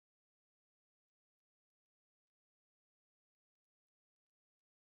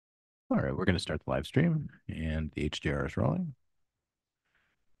All right, we're going to start the live stream, and the HDR is rolling.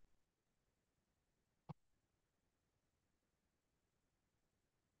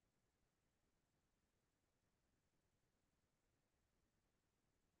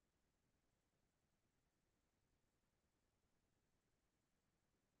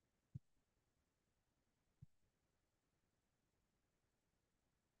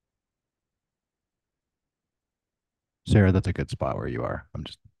 Sarah, that's a good spot where you are.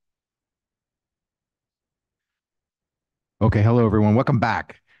 Okay, hello everyone. Welcome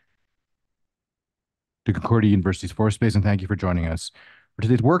back to Concordia University's Forest Space, and thank you for joining us for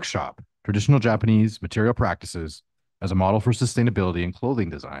today's workshop, Traditional Japanese Material Practices as a Model for Sustainability in Clothing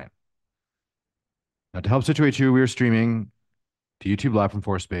Design. Now, to help situate you, we are streaming to YouTube Live from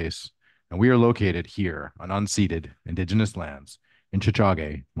Forest Space, and we are located here on unceded Indigenous lands in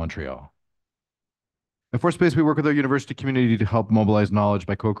Chichage, Montreal. At Forest Space, we work with our university community to help mobilize knowledge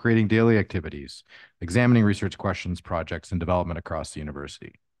by co-creating daily activities, examining research questions, projects, and development across the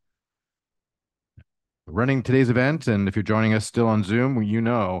university. We're running today's event, and if you're joining us still on Zoom, you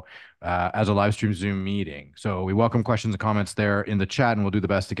know, as a live stream Zoom meeting. So we welcome questions and comments there in the chat, and we'll do the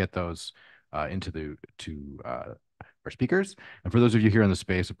best to get those into our speakers. And for those of you here in the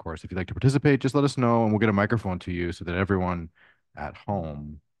space, of course, if you'd like to participate, just let us know, and we'll get a microphone to you so that everyone at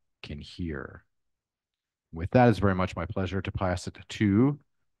home can hear. With that, it's very much my pleasure to pass it to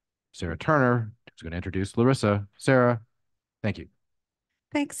Sarah Turner, who's going to introduce Larissa. Sarah, thank you.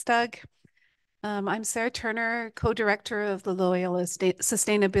 Thanks, Doug. I'm Sarah Turner, co-director of the Loyola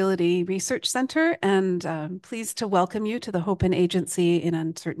Sustainability Research Center, and pleased to welcome you to the Hope and Agency in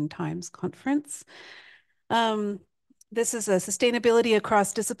Uncertain Times conference. This is a Sustainability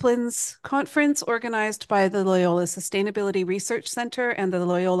Across Disciplines conference organized by the Loyola Sustainability Research Center and the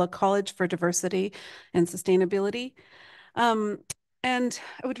Loyola College for Diversity and Sustainability. And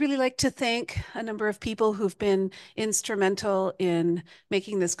I would really like to thank a number of people who've been instrumental in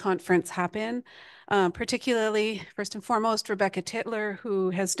making this conference happen, particularly, first and foremost, Rebecca Titler, who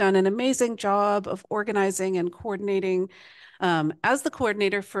has done an amazing job of organizing and coordinating as the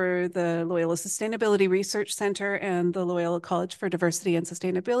coordinator for the Loyola Sustainability Research Center and the Loyola College for Diversity and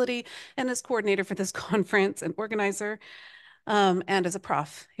Sustainability, and as coordinator for this conference and organizer, and as a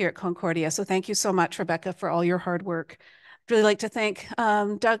prof here at Concordia. So thank you so much, Rebecca, for all your hard work. I'd really like to thank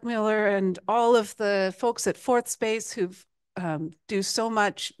Doug Miller and all of the folks at Fourth Space who've do so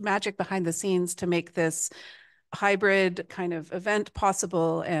much magic behind the scenes to make this hybrid kind of event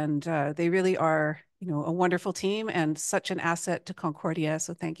possible. And they really are, you know, a wonderful team and such an asset to Concordia.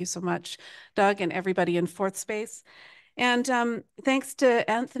 So thank you so much, Doug, and everybody in Fourth Space. And thanks to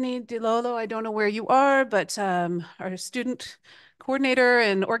Anthony DiLolo. I don't know where you are, but our student coordinator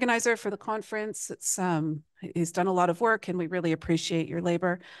and organizer for the conference. He's done a lot of work and we really appreciate your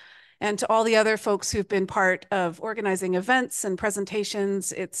labor. And to all the other folks who've been part of organizing events and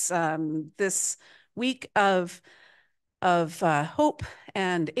presentations, it's this week of hope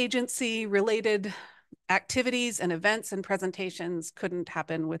and agency related activities and events and presentations couldn't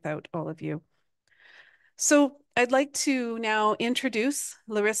happen without all of you. So I'd like to now introduce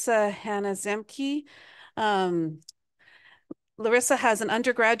Larissa Zemke. Larissa has an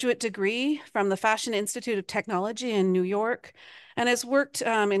undergraduate degree from the Fashion Institute of Technology in New York and has worked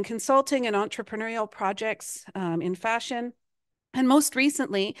in consulting and entrepreneurial projects in fashion. And most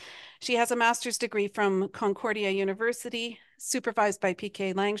recently, she has a master's degree from Concordia University, supervised by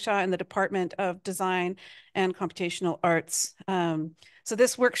PK Langshaw in the Department of Design and Computational Arts. So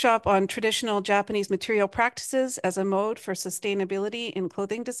this workshop on traditional Japanese material practices as a mode for sustainability in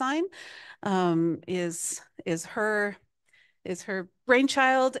clothing design is her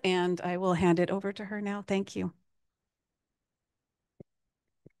brainchild, and I will hand it over to her now. Thank you.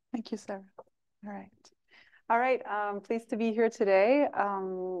 Thank you, Sarah. All right. All right, pleased to be here today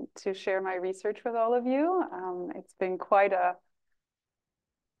to share my research with all of you. It's been quite a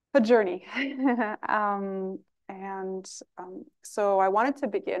journey. So I wanted to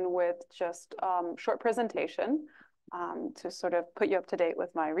begin with just a short presentation to sort of put you up to date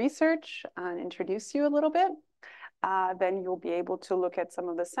with my research and introduce you a little bit. Then you'll be able to look at some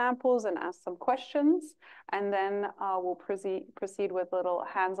of the samples and ask some questions. And then we'll proceed with a little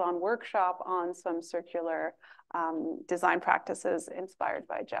hands-on workshop on some circular design practices inspired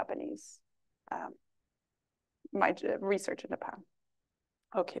by Japanese, my research in Japan.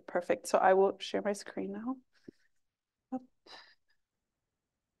 Okay, perfect. So I will share my screen now. Up.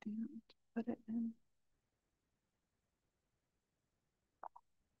 And put it in.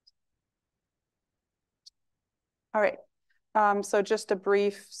 All right. So just a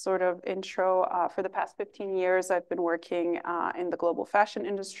brief sort of intro. For the past 15 years, I've been working in the global fashion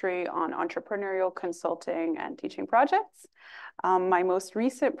industry on entrepreneurial consulting and teaching projects. My most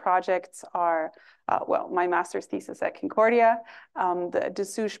recent projects are, well, my master's thesis at Concordia, the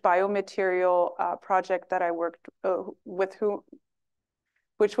Dessouche biomaterial project that I worked with,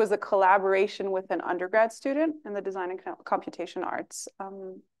 which was a collaboration with an undergrad student in the design and computation arts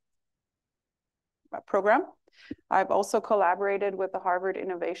program. I've also collaborated with the Harvard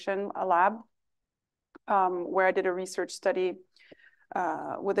Innovation Lab, where I did a research study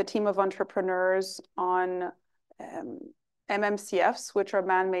with a team of entrepreneurs on MMCFs, which are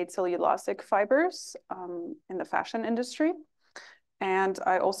man-made cellulosic fibers in the fashion industry. And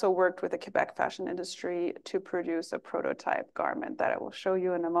I also worked with the Quebec fashion industry to produce a prototype garment that I will show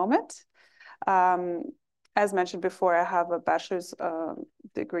you in a moment. As mentioned before, I have a bachelor's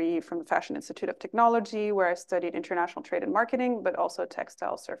degree from the Fashion Institute of Technology, where I studied international trade and marketing, but also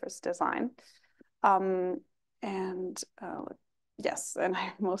textile surface design. Yes, and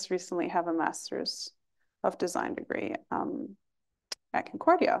I most recently have a master's of design degree at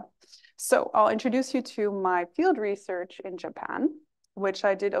Concordia. So I'll introduce you to my field research in Japan, which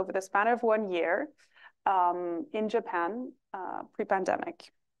I did over the span of 1 year in Japan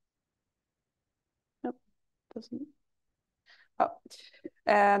pre-pandemic. Oh.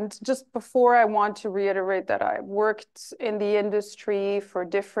 And just before, I want to reiterate that I worked in the industry for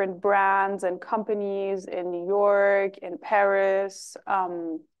different brands and companies in New York, in Paris,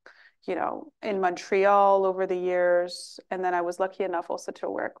 you know, in Montreal over the years. And then I was lucky enough also to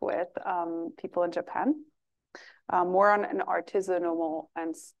work with people in Japan, more on an artisanal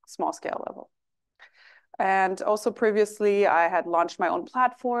and small scale level. And also previously, I had launched my own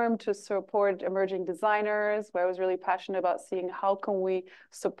platform to support emerging designers, where I was really passionate about seeing how can we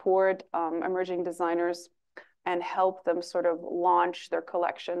support emerging designers and help them sort of launch their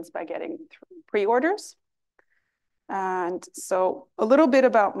collections by getting pre-orders. And so a little bit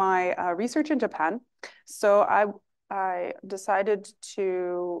about my research in Japan. So I decided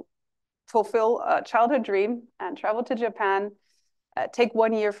to fulfill a childhood dream and travel to Japan, take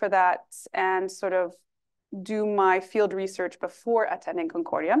 1 year for that, and sort of do my field research before attending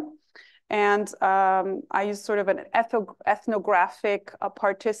Concordia. And I used sort of an ethnographic,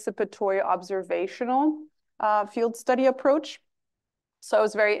 participatory, observational field study approach. So I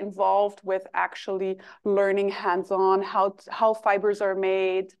was very involved with actually learning hands-on how fibers are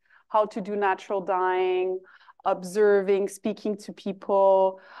made, how to do natural dyeing, observing, speaking to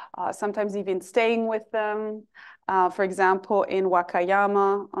people, sometimes even staying with them. For example, in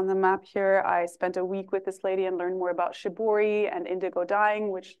Wakayama on the map here, I spent a week with this lady and learned more about shibori and indigo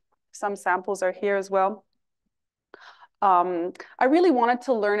dyeing, which some samples are here as well. I really wanted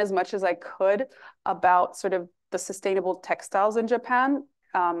to learn as much as I could about sort of the sustainable textiles in Japan,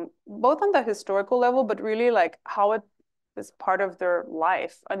 both on the historical level, but really like how it is part of their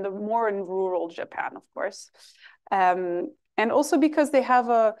life, and the more in rural Japan, of course. And also because they have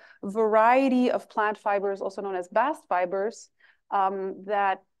a variety of plant fibers, also known as bast fibers,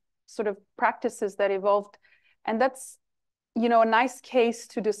 that sort of practices that evolved. And that's, you know, a nice case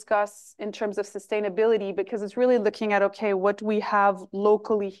to discuss in terms of sustainability, because it's really looking at, okay, what we have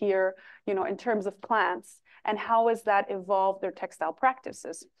locally here, you know, in terms of plants, and how has that evolved their textile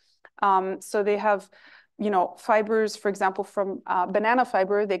practices. So they have, you know, fibers, for example, from banana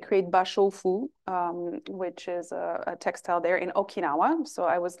fiber, they create bashofu, which is a textile there in Okinawa. So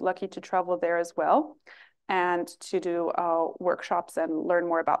I was lucky to travel there as well and to do workshops and learn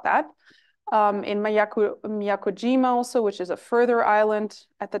more about that. In Miyakojima also, which is a further island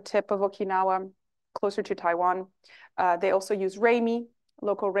at the tip of Okinawa, closer to Taiwan, they also use reimi,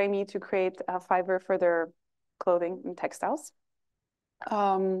 local reimi, to create fiber for their clothing and textiles.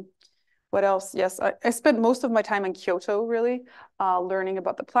 What else? Yes, I spent most of my time in Kyoto, really, learning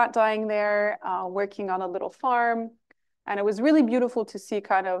about the plant dyeing there, working on a little farm. And it was really beautiful to see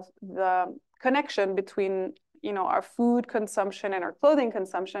kind of the connection between, you know, our food consumption and our clothing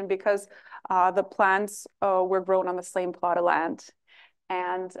consumption, because the plants were grown on the same plot of land.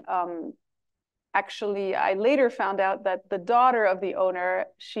 And actually, I later found out that the daughter of the owner,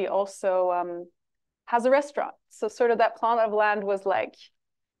 she also has a restaurant. So sort of that plot of land was like,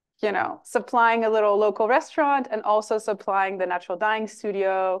 you know, supplying a little local restaurant and also supplying the natural dyeing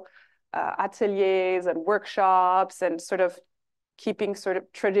studio, ateliers and workshops, and sort of keeping sort of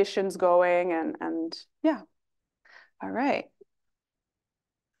traditions going. And yeah. All right.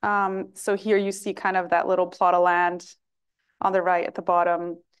 So here you see kind of that little plot of land on the right at the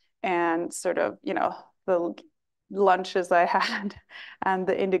bottom, and sort of, you know, the lunches I had and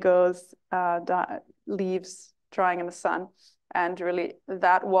the indigos leaves drying in the sun. And really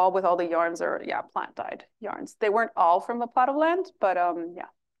that wall with all the yarns are, yeah, plant dyed yarns. They weren't all from the plot of land, but yeah.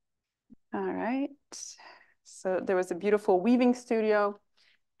 All right. So there was a beautiful weaving studio.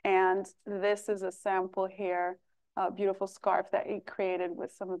 And this is a sample here, a beautiful scarf that he created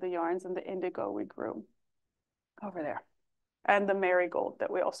with some of the yarns and the indigo we grew over there. And the marigold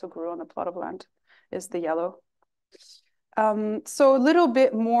that we also grew on the plot of land is the yellow. So a little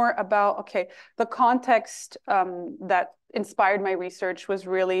bit more about, okay, the context that inspired my research was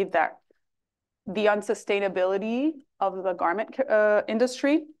really that the unsustainability of the garment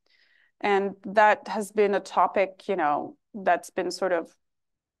industry. And that has been a topic, you know, that's been sort of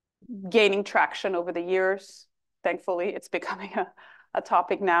gaining traction over the years. Thankfully, it's becoming a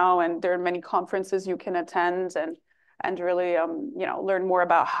topic now, and there are many conferences you can attend and really, you know, learn more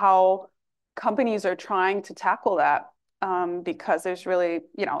about how companies are trying to tackle that. Because there's really,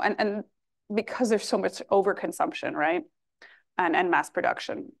 you know, and because there's so much overconsumption, right? And mass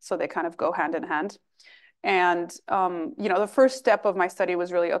production. So they kind of go hand in hand. And, you know, the first step of my study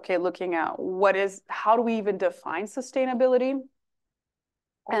was really, okay, looking at how do we even define sustainability?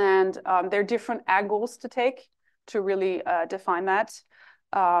 And there are different angles to take to really define that.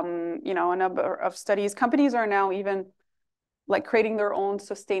 You know, a number of studies, companies are now even like creating their own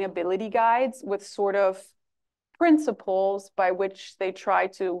sustainability guides with sort of principles by which they try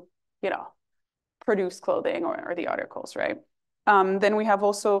to, you know, produce clothing or the articles, right? Then we have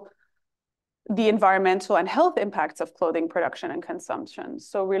also the environmental and health impacts of clothing production and consumption.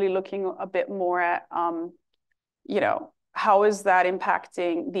 So really looking a bit more at, you know, how is that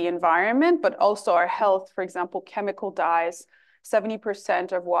impacting the environment, but also our health. For example, chemical dyes.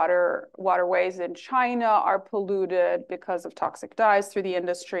 70% of waterways in China are polluted because of toxic dyes through the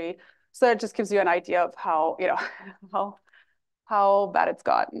industry. So that just gives you an idea of how, you know, how bad it's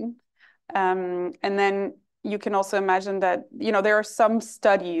gotten. And then you can also imagine that, you know, there are some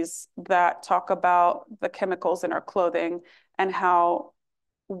studies that talk about the chemicals in our clothing and how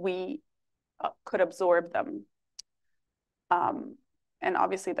we could absorb them. And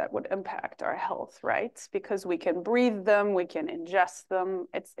obviously that would impact our health, right? Because we can breathe them, we can ingest them.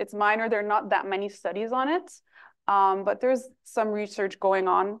 It's minor, there are not that many studies on it, but there's some research going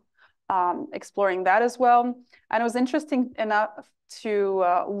on exploring that as well. And it was interesting enough to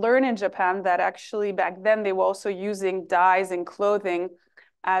learn in Japan that actually back then they were also using dyes in clothing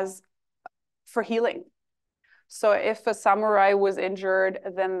for healing. So if a samurai was injured,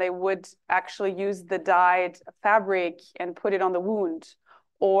 then they would actually use the dyed fabric and put it on the wound.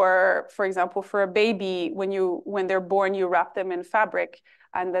 Or, for example, for a baby, when they're born, you wrap them in fabric,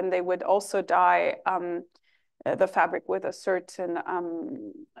 and then they would also dye the fabric with a certain,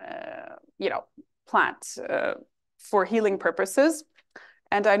 you know, plant for healing purposes.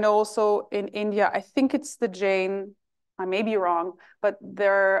 And I know also in India, I think it's the Jain, I may be wrong, but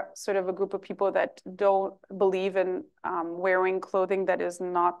they're sort of a group of people that don't believe in wearing clothing that is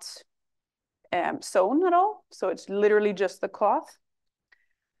not sewn at all. So it's literally just the cloth.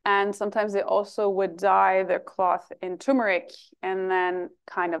 And sometimes they also would dye their cloth in turmeric and then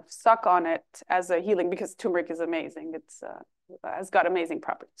kind of suck on it as a healing, because turmeric is amazing. It's got amazing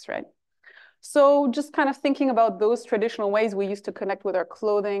properties, right? So just kind of thinking about those traditional ways we used to connect with our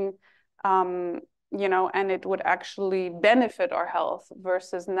clothing, you know, and it would actually benefit our health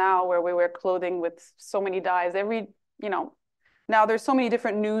versus now where we wear clothing with so many dyes. You know, now there's so many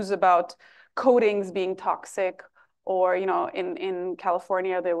different news about coatings being toxic, or, you know, in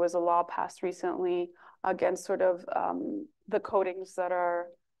California, there was a law passed recently against sort of the coatings that are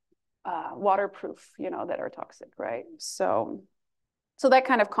waterproof, you know, that are toxic, right? So that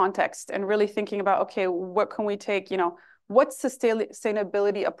kind of context, and really thinking about, okay, what can we take, you know, what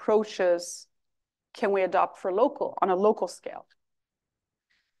sustainability approaches can we adopt on a local scale?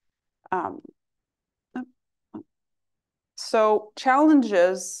 So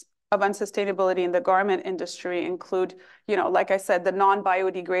challenges of unsustainability in the garment industry include, you know, like I said, the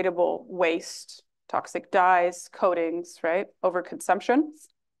non-biodegradable waste, toxic dyes, coatings, right? Overconsumption.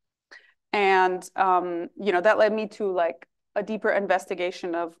 And, you know, that led me to like a deeper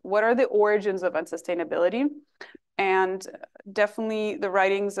investigation of what are the origins of unsustainability. And definitely the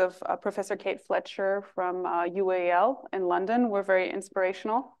writings of Professor Kate Fletcher from UAL in London were very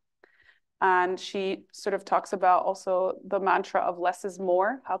inspirational. And she sort of talks about also the mantra of less is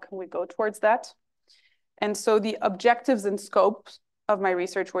more. How can we go towards that? And so the objectives and scopes of my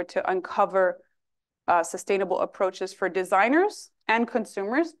research were to uncover sustainable approaches for designers and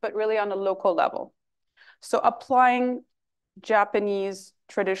consumers, but really on a local level. So applying Japanese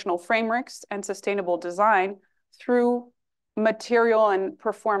traditional frameworks and sustainable design through material and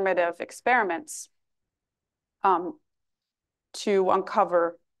performative experiments. to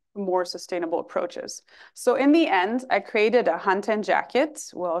uncover more sustainable approaches. So in the end, I created a Hanten jacket,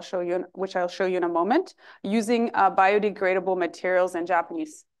 which I'll show you in a moment, using biodegradable materials and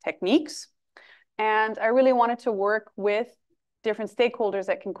Japanese techniques. And I really wanted to work with different stakeholders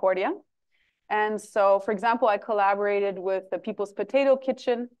at Concordia. And so, for example, I collaborated with the People's Potato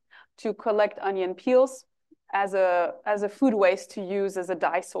Kitchen to collect onion peels as a food waste to use as a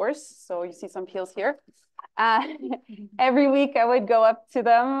dye source. So you see some peels here. Every week I would go up to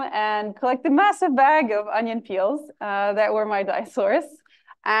them and collect a massive bag of onion peels that were my dye source.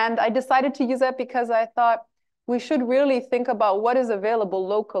 And I decided to use that because I thought we should really think about what is available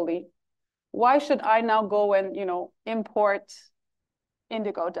locally. Why should I now go and, import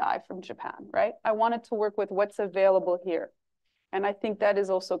indigo dye from Japan, right? I wanted to work with what's available here. And I think that is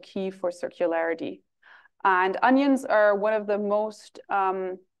also key for circularity. And onions are one of the most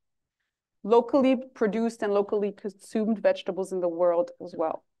locally produced and locally consumed vegetables in the world as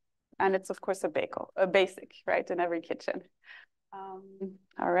well. And it's, of course, a basic, right, in every kitchen.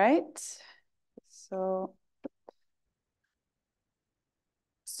 All right. So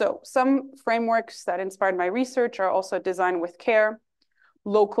some frameworks that inspired my research are also design with care,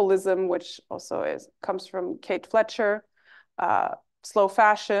 localism, which also comes from Kate Fletcher, slow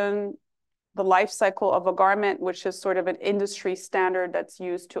fashion, the life cycle of a garment, which is sort of an industry standard that's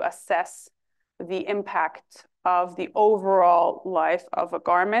used to assess the impact of the overall life of a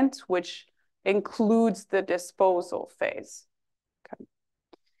garment, which includes the disposal phase. Okay.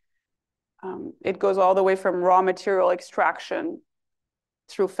 It goes all the way from raw material extraction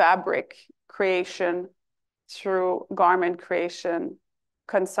through fabric creation, through garment creation,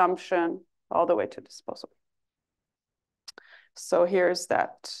 consumption, all the way to disposal. So here's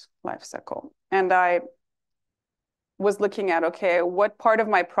that life cycle. And I was looking at, okay, what part of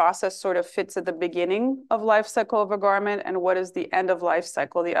my process sort of fits at the beginning of life cycle of a garment, and what is the end of life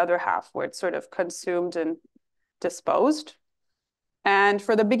cycle, the other half, where it's sort of consumed and disposed. And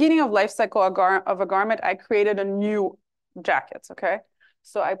for the beginning of life cycle of a garment, I created a new jacket, okay?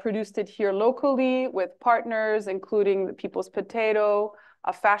 So I produced it here locally with partners, including the People's Potato,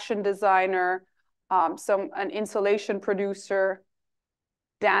 a fashion designer, an insulation producer,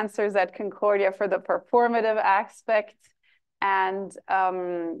 dancers at Concordia for the performative aspect. And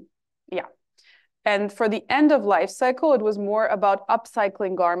yeah. And for the end of life cycle, it was more about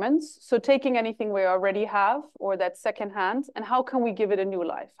upcycling garments. So taking anything we already have or that's secondhand, and how can we give it a new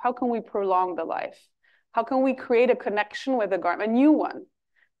life? How can we prolong the life? How can we create a connection with the garment, a new one?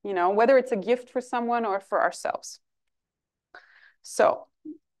 Whether it's a gift for someone or for ourselves. So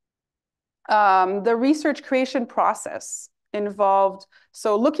the research creation process involved,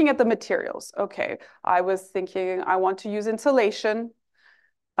 so looking at the materials. Okay, I was thinking I want to use insulation.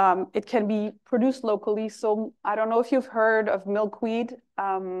 It can be produced locally. So I don't know if you've heard of milkweed,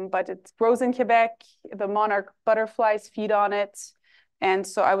 but it grows in Quebec. The monarch butterflies feed on it. And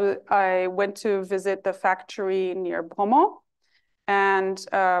so I went to visit the factory near Bromont and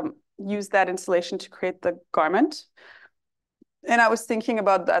used that insulation to create the garment. And I was thinking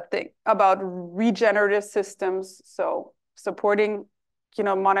about that thing, about regenerative systems. So supporting,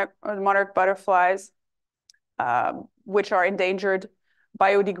 monarch butterflies, which are endangered,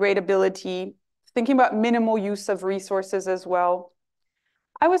 biodegradability, thinking about minimal use of resources as well.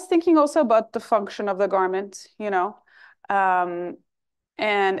 I was thinking also about the function of the garment,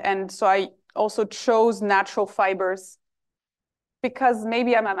 and so I also chose natural fibers because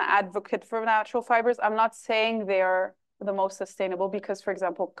maybe I'm an advocate for natural fibers. I'm not saying they're the most sustainable because, for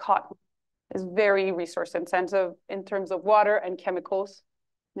example, cotton is very resource intensive in terms of water and chemicals.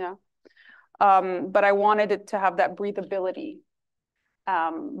 Yeah. But I wanted it to have that breathability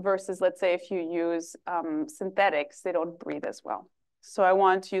versus, let's say, if you use synthetics, they don't breathe as well. So I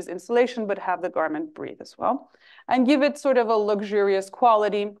want to use insulation, but have the garment breathe as well and give it sort of a luxurious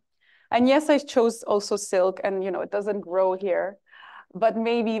quality. And yes, I chose also silk, and, it doesn't grow here. But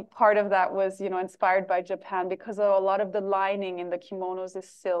maybe part of that was, inspired by Japan because a lot of the lining in the kimonos is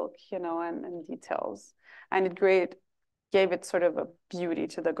silk, and details. And it gave it sort of a beauty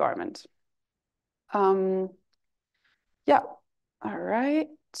to the garment. Yeah, all right.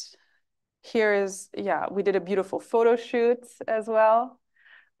 We did a beautiful photo shoot as well.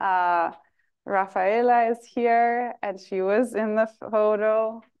 Rafaela is here, and she was in the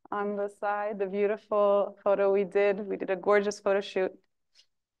photo on the side, the beautiful photo we did. We did a gorgeous photo shoot.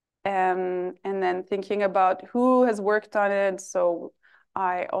 And then thinking about who has worked on it. So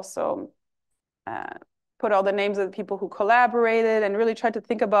I also put all the names of the people who collaborated and really tried to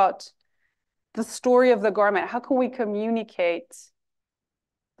think about the story of the garment. How can we communicate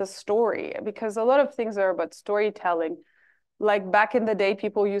the story, because a lot of things are about storytelling. Like back in the day,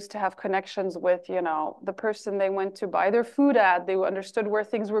 people used to have connections with, the person they went to buy their food at. They understood where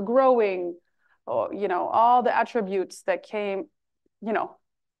things were growing, or, all the attributes that came,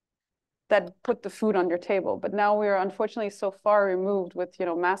 that put the food on your table. But now we're unfortunately so far removed with,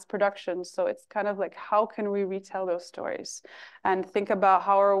 mass production. So it's kind of like, how can we retell those stories and think about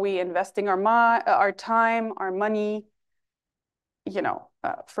how are we investing our time, our money,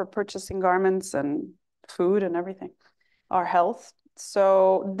 for purchasing garments and food and everything, our health.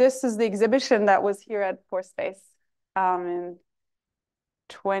 So this is the exhibition that was here at Pore Space in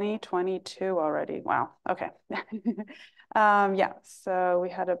 2022 already. Wow. Okay. Yeah, so we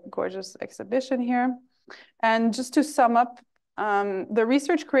had a gorgeous exhibition here. And just to sum up, the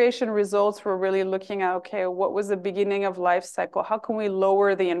research creation results were really looking at, okay, what was the beginning of life cycle? How can we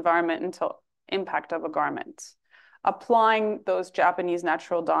lower the environmental impact of a garment? Applying those Japanese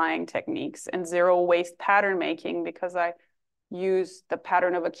natural dyeing techniques and zero waste pattern making, because I used the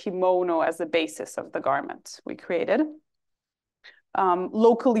pattern of a kimono as the basis of the garment we created.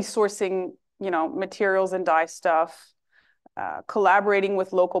 Locally sourcing, materials and dye stuff, collaborating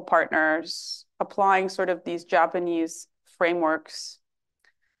with local partners, applying sort of these Japanese frameworks,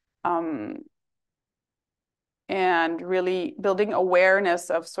 and really building awareness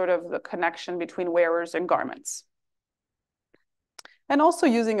of sort of the connection between wearers and garments. And also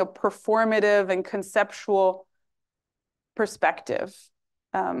using a performative and conceptual perspective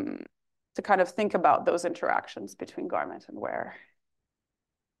to kind of think about those interactions between garment and wearer.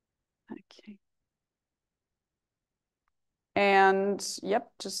 Okay. And yep,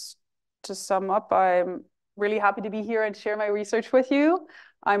 just to sum up, I'm really happy to be here and share my research with you.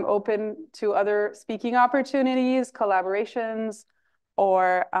 I'm open to other speaking opportunities, collaborations,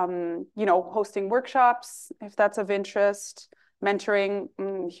 or hosting workshops if that's of interest, mentoring.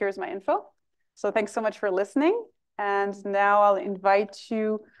 Here's my info. So thanks so much for listening. And now I'll invite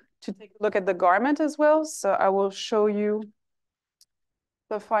you to take a look at the garment as well. So I will show you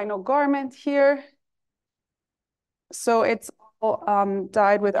the final garment here. So it's all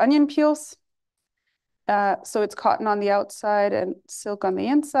dyed with onion peels. So it's cotton on the outside and silk on the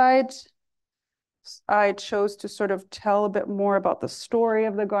inside. I chose to sort of tell a bit more about the story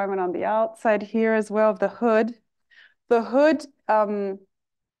of the garment on the outside here as well, of the hood. The hood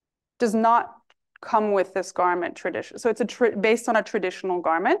does not come with this garment tradition. So it's based on a traditional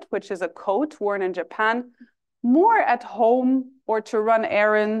garment, which is a coat worn in Japan, more at home or to run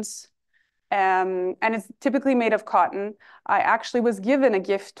errands. And it's typically made of cotton. I actually was given a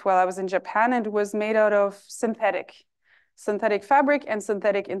gift while I was in Japan, and it was made out of synthetic fabric and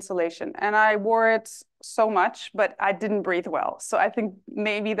synthetic insulation. And I wore it so much, but I didn't breathe well. So I think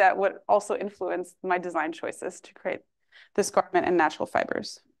maybe that would also influence my design choices to create this garment in natural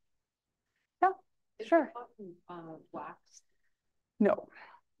fibers. Yeah, sure. Wax? No.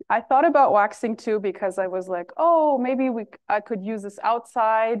 I thought about waxing too, because I was like, oh, maybe I could use this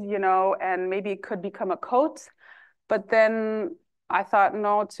outside, and maybe it could become a coat. But then I thought,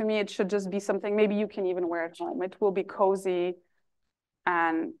 no, to me, it should just be something, maybe you can even wear at home. It will be cozy.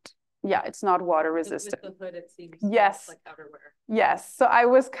 And yeah, it's not water resistant. With the hood, it seems yes. like outerwear. Yes. So I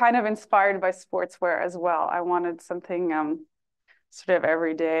was kind of inspired by sportswear as well. I wanted something sort of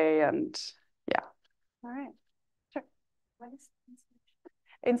everyday, and yeah. All right. Sure. What is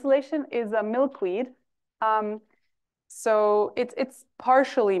Insulation is a milkweed. So it's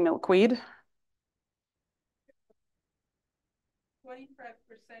partially milkweed. 25%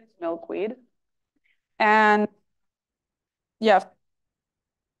 milkweed. And yeah,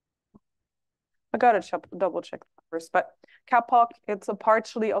 I gotta double check that first, but kapok, it's a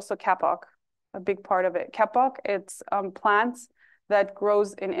partially also kapok, a big part of it. Kapok, it's plants that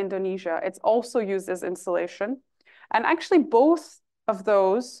grows in Indonesia. It's also used as insulation. And actually both of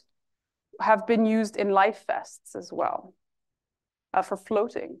those have been used in life vests as well, for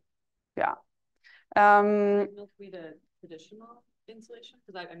floating. Yeah. milkweed a traditional insulation?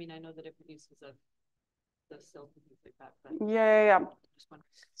 Because I mean, I know the different uses of the silk and things like that. But Yeah. just wondering,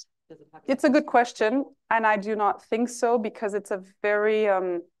 does it have It's a good question, and I do not think so, because it's a very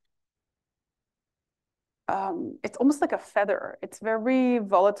it's almost like a feather. It's very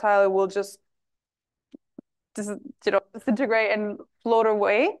volatile. It will just disintegrate and float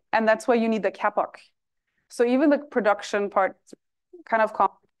away, and that's why you need the kapok. So even the production part is kind of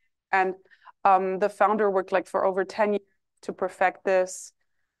complicated, and the founder worked like for over 10 years to perfect this,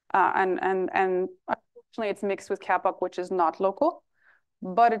 and unfortunately it's mixed with kapok, which is not local,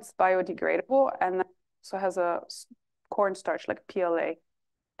 but it's biodegradable, and also has a cornstarch like PLA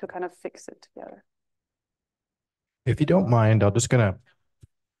to kind of fix it together. If you don't mind, I'm just gonna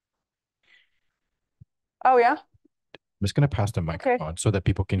Oh, yeah? I'm just going to pass the microphone so that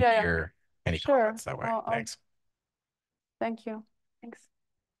people can Yeah, yeah. hear any Sure. comments that way. Thanks. Thank you. Thanks.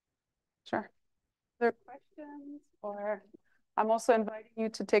 Sure. Other questions? Or I'm also inviting you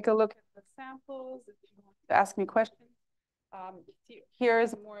to take a look at the samples if you want to ask me questions. Here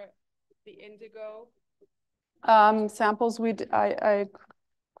is more the indigo samples I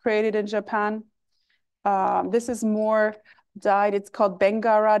created in Japan. This is more dyed. It's called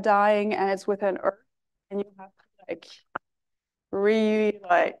Bengara dyeing, and it's with an earth. And you have to like really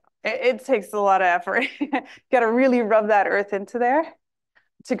like it takes a lot of effort. You got to really rub that earth into there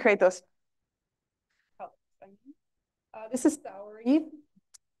to create those. This is soury,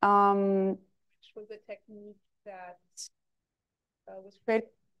 which was a technique that was created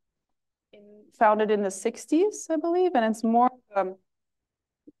founded in the 60s, I believe, and it's more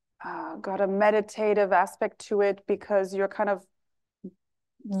got a meditative aspect to it because you're kind of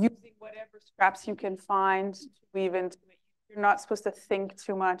using whatever scraps you can find to weave into it. You're not supposed to think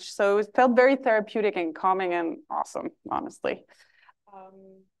too much. So it felt very therapeutic and calming and awesome, honestly.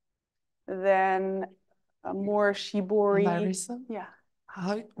 Then more shibori. Larissa? Yeah.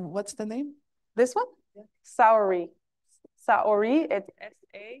 What's the name? This one? Yeah. Saori. Saori, it's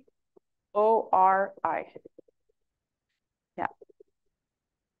S-A-O-R-I. Yeah.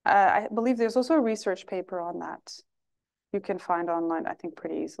 I believe there's also a research paper on that you can find online, I think,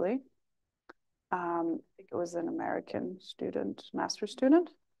 pretty easily. I think it was an American student, master's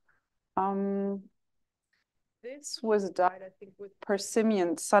student. This was dyed, I think, with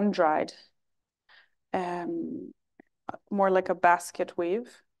persimmon, sun-dried. More like a basket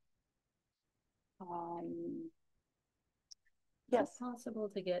weave. Yes. Is it possible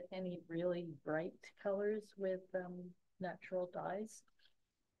to get any really bright colors with natural dyes?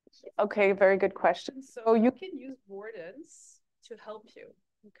 Okay, very good question. So you can use mordants to help you.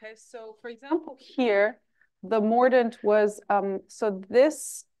 Okay, so for example, here, the mordant was, so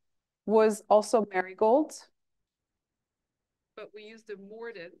this was also marigold, but we used a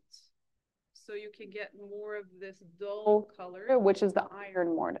mordant so you can get more of this dull color, which is the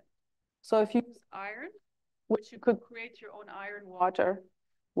iron mordant. So if you use iron, which you could create your own iron water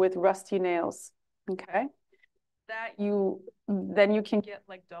with rusty nails, okay? Then you can get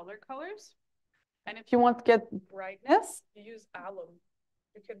like duller colors. And if you want to get brightness, you use alum.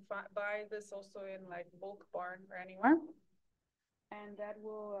 You can buy this also in like Bulk Barn or anywhere. And that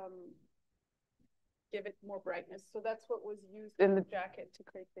will give it more brightness. So that's what was used in the jacket to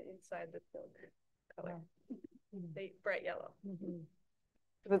create the inside the silk color. The bright yellow.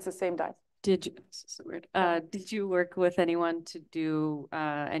 It's the same dye. Did you, this is so weird. Did you work with anyone to do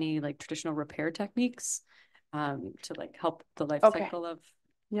any like traditional repair techniques to like help the life cycle of?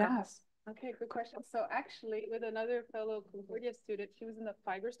 Yes. Okay, good question. So actually, with another fellow Concordia student, she was in the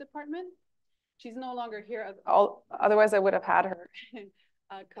fibers department. She's no longer here. Otherwise, I would have had her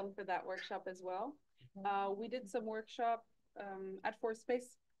come for that workshop as well. We did some workshop at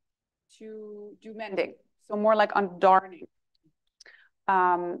Force-Space to do mending. So more like on darning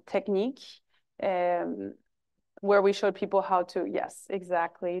technique, where we showed people how to, yes,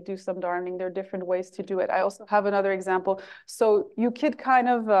 exactly, do some darning. There are different ways to do it. I also have another example. So you could kind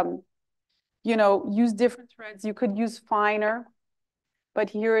of, you know, use different threads. You could use finer, but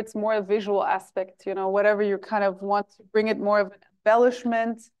here it's more a visual aspect, you know, whatever you kind of want to bring it more of an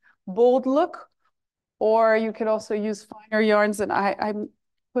embellishment, bold look, or you could also use finer yarns. And I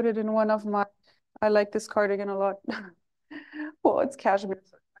put it in one of my, I like this cardigan a lot. Well, it's cashmere,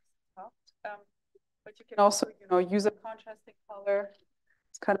 so it's soft. But you can also, you know, use a contrasting color.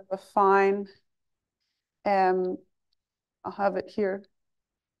 It's kind of a fine, I'll have it here,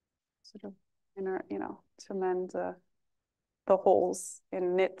 sort of inner, you know, to mend the holes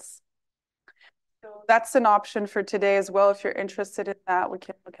in knits. So that's an option for today as well. If you're interested in that, we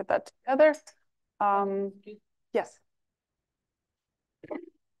can look at that together. Yes.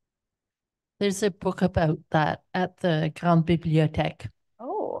 There's a book about that at the Grande Bibliothèque.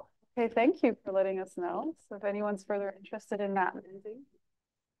 Oh, okay. Thank you for letting us know. So if anyone's further interested in that.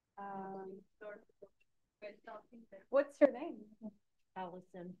 What's your name?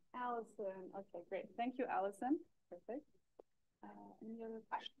 Allison. Allison. Okay, great. Thank you, Allison. Perfect. Any other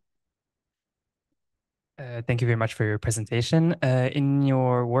questions? Thank you very much for your presentation. In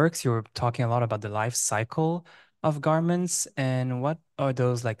your works, you're talking a lot about the life cycle of garments and what are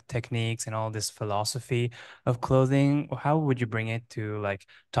those like techniques and all this philosophy of clothing? How would you bring it to like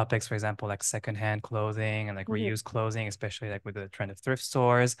topics, for example, like secondhand clothing and like reused clothing, especially like with the trend of thrift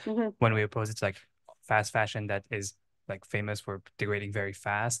stores, when we oppose it to like fast fashion that is like famous for degrading very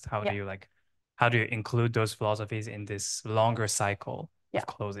fast? How do you include those philosophies in this longer cycle of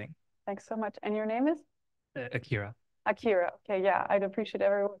clothing? Thanks so much. And your name is? Akira. Akira. Okay, yeah, I'd appreciate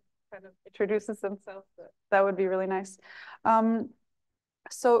everyone kind of introduces themselves. That would be really nice.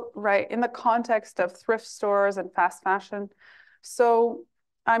 So, right, in the context of thrift stores and fast fashion, so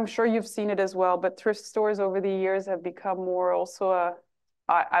I'm sure you've seen it as well, but thrift stores over the years have become more also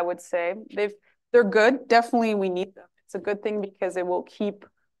I would say, they're good. Definitely we need them. It's a good thing because it will keep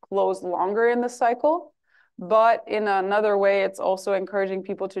clothes longer in the cycle. But in another way, it's also encouraging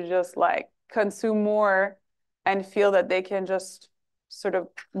people to just like consume more and feel that they can just sort of,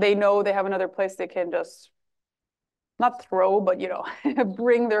 they know they have another place they can just not throw, but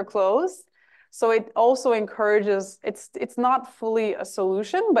bring their clothes. So it also encourages, it's not fully a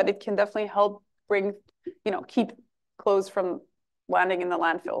solution, but it can definitely help bring, keep clothes from landing in the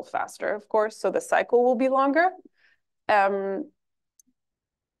landfill faster, of course. So the cycle will be longer.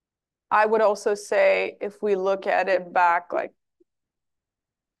 I would also say if we look at it back like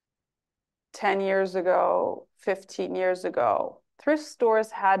 10 years ago, 15 years ago, thrift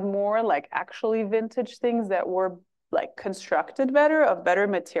stores had more like actually vintage things that were like constructed better, of better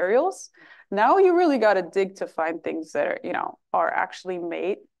materials. Now you really got to dig to find things that are actually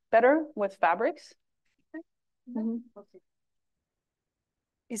made better with fabrics.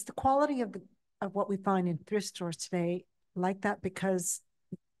 Is the quality of what we find in thrift stores today like that because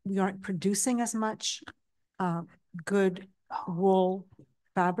we aren't producing as much good wool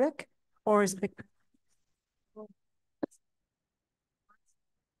fabric, or is it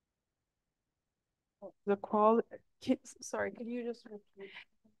the quality? Sorry, could you just repeat?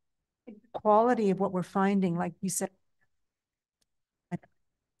 The quality of what we're finding, like you said?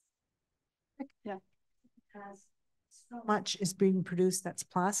 Yeah. Because so much is being produced that's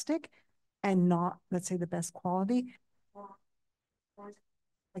plastic and not, let's say, the best quality.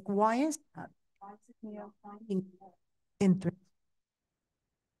 Like, why is that? Why is it finding in thrift?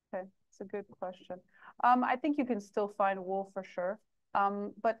 Okay, it's a good question. I think you can still find wool for sure.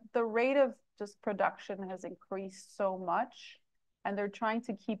 But the rate of just production has increased so much, and they're trying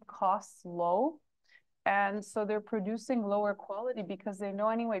to keep costs low. And so they're producing lower quality because they know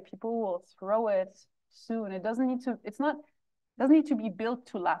anyway people will throw it soon. It doesn't need to be built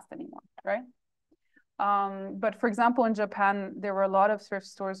to last anymore, right? But for example, in Japan, there were a lot of thrift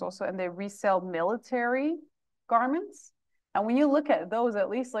stores also, and they resell military garments. And when you look at those, at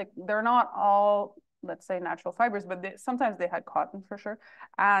least like they're not all, let's say, natural fibers, but sometimes they had cotton for sure.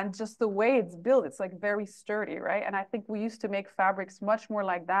 And just the way it's built, it's like very sturdy, right? And I think we used to make fabrics much more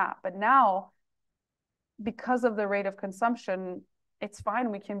like that. But now, because of the rate of consumption, it's fine.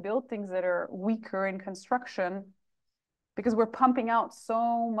 We can build things that are weaker in construction because we're pumping out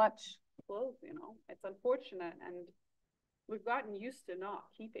so much clothes, It's unfortunate. And we've gotten used to not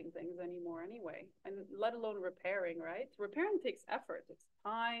keeping things anymore anyway, and let alone repairing, right? Repairing takes effort. It's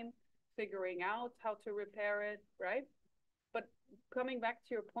time, figuring out how to repair it, right? But coming back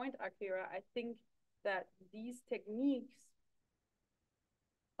to your point, Akira, I think that these techniques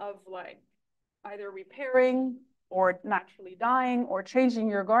of like either repairing or naturally dyeing or changing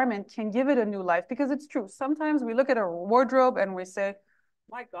your garment can give it a new life, because it's true. Sometimes we look at a wardrobe and we say,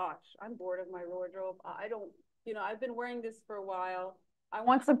 my gosh, I'm bored of my wardrobe. I don't, I've been wearing this for a while. I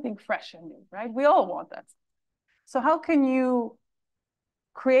want something fresh and new, right? We all want that. So how can you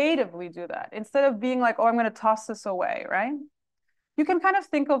creatively do that instead of being like, oh, I'm going to toss this away, right? You can kind of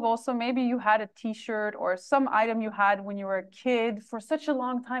think of also, maybe you had a t-shirt or some item you had when you were a kid for such a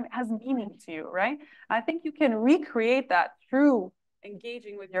long time, it has meaning to you, right? I think you can recreate that through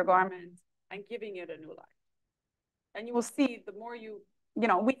engaging with your garment and giving it a new life. And you will see the more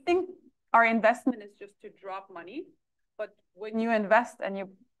we think our investment is just to drop money, but when you invest and you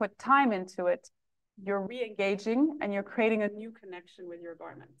put time into it, you're re-engaging and you're creating a new connection with your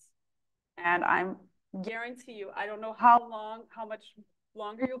garments. And I'm guarantee you, I don't know how much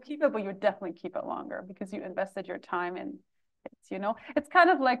longer you'll keep it, but you'll definitely keep it longer because you invested your time in it, It's kind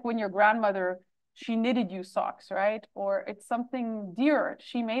of like when your grandmother, she knitted you socks, right? Or it's something dear,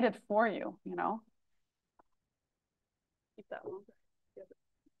 she made it for you, Keep that longer.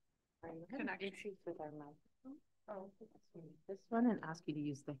 Connections with our microphone. Oh, this one, and ask you to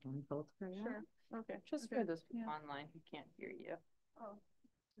use the hand filter. Sure. Okay. Just for those people online who can't hear you. Oh,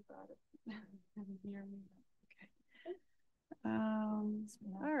 got it. Hear me. Okay.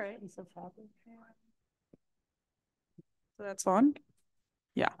 All right. So that's on.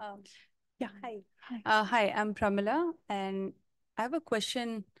 Yeah. Hi. Hi, I'm Pramila, and I have a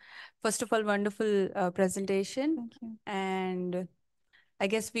question. First of all, wonderful presentation. Thank you. And I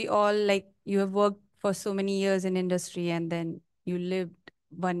guess we all, like, you have worked for so many years in industry, and then you lived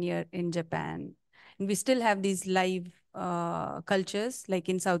 1 year in Japan. And we still have these live cultures, like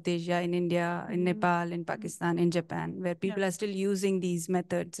in South Asia, in India, in Nepal, in Pakistan, in Japan, where people are still using these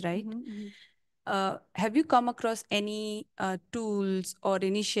methods, right? Have you come across any tools or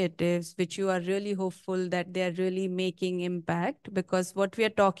initiatives which you are really hopeful that they are really making impact? Because what we are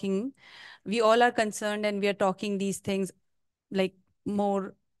talking, we all are concerned and we are talking these things like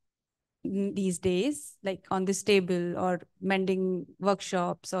more these days, like on this table or mending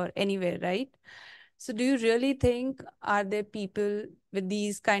workshops or anywhere, right? So do you really think, are there people with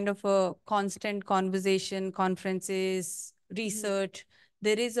these kind of a constant conversation, conferences, research,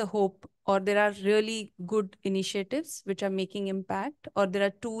 there is a hope, or there are really good initiatives which are making impact, or there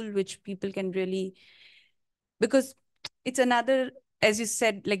are tools which people can really, because it's another, as you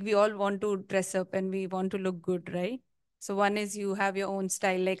said, like we all want to dress up and we want to look good, right? So one is you have your own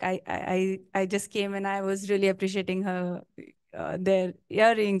style. Like I just came and I was really appreciating her, their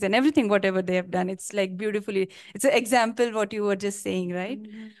earrings and everything, whatever they have done. It's like beautifully. It's an example what you were just saying, right?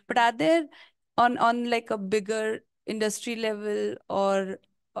 But are there on like a bigger industry level, or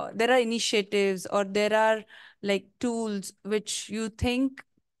there are initiatives, or there are like tools which you think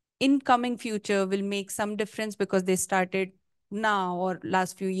in coming future will make some difference because they started now or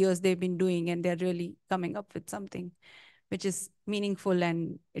last few years they've been doing and they're really coming up with something which is meaningful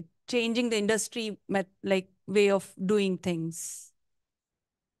and it changing the industry like way of doing things?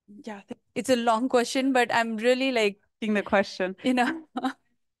 Yeah, It's a long question, but I'm really like the question.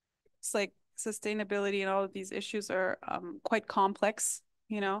 It's like sustainability and all of these issues are quite complex,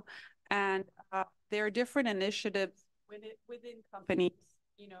 and there are different initiatives within companies,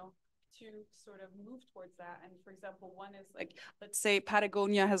 to sort of move towards that. And for example, one is like, let's say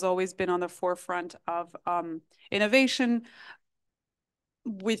Patagonia has always been on the forefront of innovation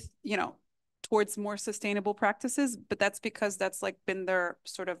with, towards more sustainable practices, but that's because that's like been their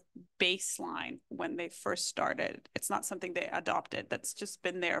sort of baseline when they first started. It's not something they adopted. That's just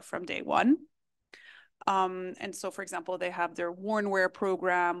been there from day one. And so, for example, they have their worn-wear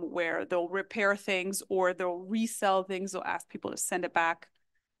program where they'll repair things or they'll resell things. They'll ask people to send it back,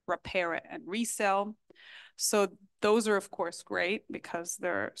 repair it, and resell. So those are, of course, great because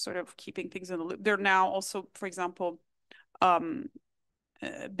they're sort of keeping things in the loop. They're now also, for example,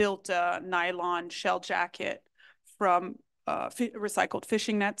 built a nylon shell jacket from recycled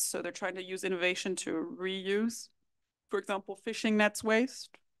fishing nets. So they're trying to use innovation to reuse, for example, fishing nets waste.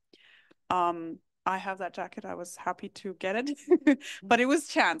 I have that jacket. I was happy to get it, but it was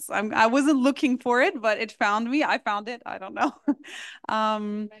chance. I wasn't looking for it, but it found me. I found it. I don't know.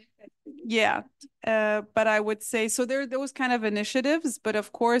 Yeah. But I would say, so there are those kind of initiatives, but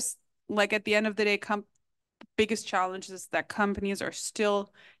of course, like at the end of the day, biggest challenge is that companies are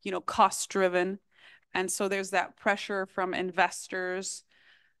still, cost driven. And so there's that pressure from investors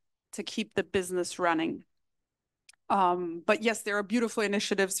to keep the business running. But yes, there are beautiful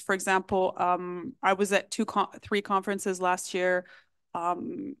initiatives. For example, I was at three conferences last year.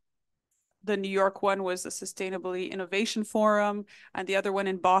 The New York one was the Sustainability Innovation Forum, and the other one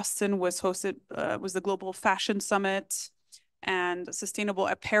in Boston was was the Global Fashion Summit and Sustainable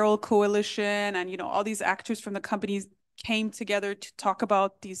Apparel Coalition. And, all these actors from the companies came together to talk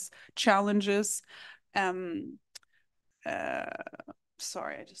about these challenges.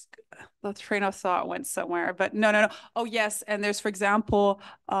 Sorry, the train of thought went somewhere, but no. Oh, yes. And there's, for example,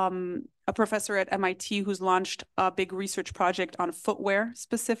 a professor at MIT who's launched a big research project on footwear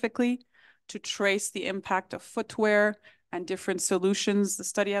specifically to trace the impact of footwear and different solutions. The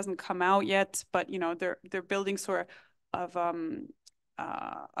study hasn't come out yet, but, they're building sort of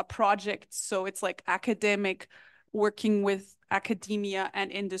a project. So it's like academic working with academia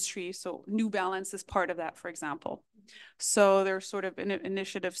and industry. So New Balance is part of that, for example. So there's sort of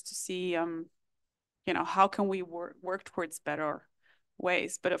initiatives to see, how can we work towards better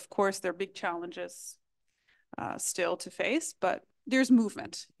ways? But of course, there are big challenges still to face, but there's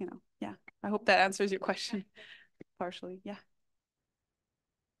movement, Yeah, I hope that answers your question partially. Yeah.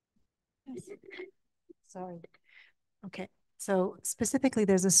 Sorry. Okay. So specifically,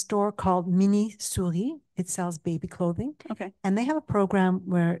 there's a store called Mini Souris. It sells baby clothing. Okay. And they have a program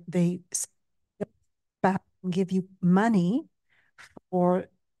where they give you money for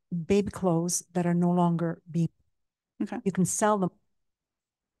baby clothes that are no longer being. Okay. You can sell them.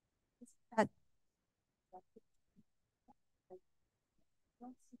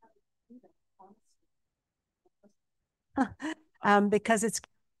 Because it's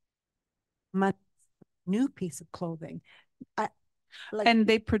a new piece of clothing. And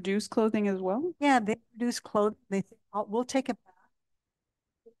they produce clothing as well? Yeah, they produce clothing. They say, we'll take it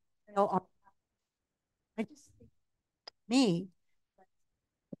back. I just think me,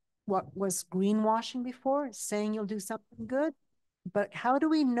 what was greenwashing before, saying you'll do something good. But how do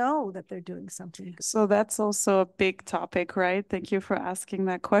we know that they're doing something good? So that's also a big topic, right? Thank you for asking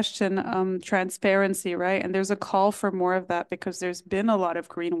that question. Transparency, right? And there's a call for more of that because there's been a lot of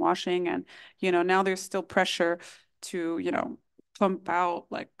greenwashing and, now there's still pressure to, pump out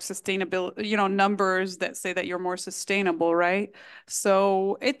like sustainability, numbers that say that you're more sustainable, right?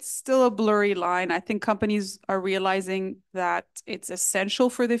 So it's still a blurry line. I think companies are realizing that it's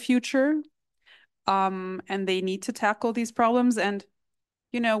essential for the future. And they need to tackle these problems. And,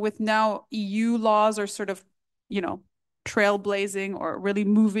 with now EU laws are sort of, trailblazing or really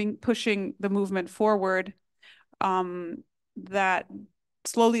pushing the movement forward, that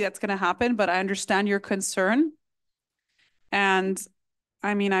slowly that's going to happen. But I understand your concern. And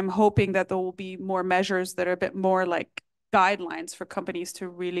I mean, I'm hoping that there will be more measures that are a bit more like guidelines for companies to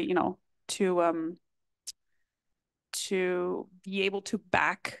really, to be able to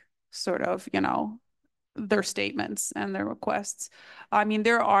back sort of, their statements and their requests. I mean,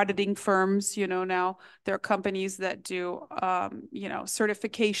 there are auditing firms, now there are companies that do,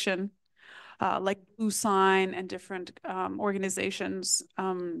 certification, like BlueSign and different organizations.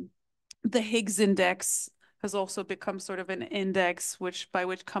 The Higgs Index has also become sort of an index by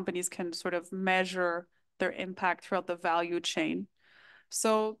which companies can sort of measure their impact throughout the value chain.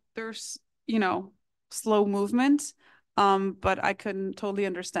 So there's, slow movement, but I can totally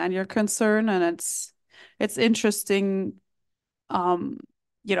understand your concern, and it's interesting,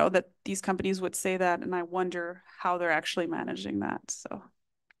 that these companies would say that, and I wonder how they're actually managing that. So.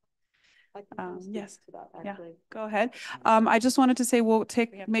 Yes. To that, actually. Yeah, go ahead. I just wanted to say we'll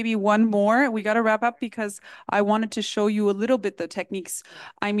take maybe one more. We got to wrap up because I wanted to show you a little bit the techniques.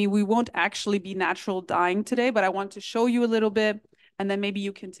 I mean, we won't actually be natural dyeing today, but I want to show you a little bit, and then maybe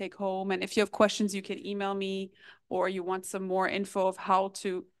you can take home. And if you have questions, you can email me, or you want some more info of how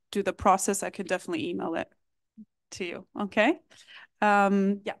to do the process, I can definitely email it to you. Okay.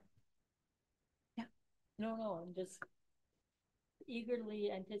 Yeah. Yeah. No, I'm just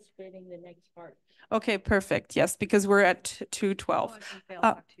eagerly anticipating the next part. Okay, perfect. Yes, because we're at 2:12.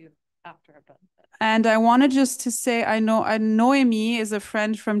 After I'm done. And I wanted just to say, I know Noemi is a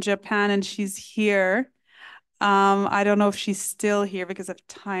friend from Japan and she's here. I don't know if she's still here because of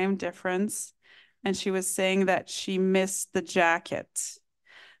time difference. And she was saying that she missed the jacket.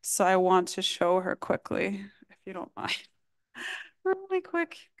 So I want to show her quickly, if you don't mind. Really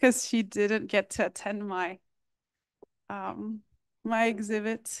quick, because she didn't get to attend my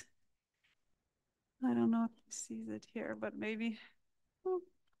exhibit. I don't know if he sees it here, but maybe.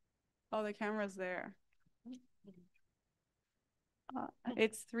 Oh, the camera's there.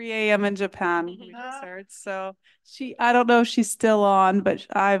 It's 3 a.m. in Japan. We started, so I don't know if she's still on, but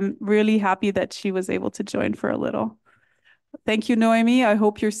I'm really happy that she was able to join for a little. Thank you, Noemi. I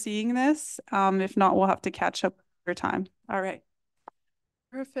hope you're seeing this. If not, we'll have to catch up over time. All right.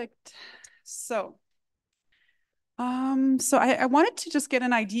 Perfect. So I wanted to just get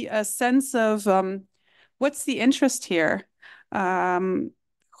a sense of what's the interest here.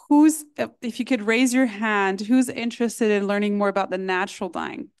 If you could raise your hand, who's interested in learning more about the natural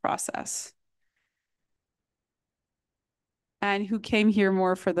dyeing process? And who came here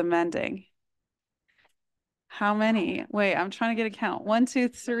more for the mending? How many? Wait, I'm trying to get a count. 1, 2,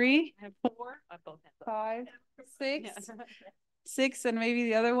 3, 4, 5, 6. 6, and maybe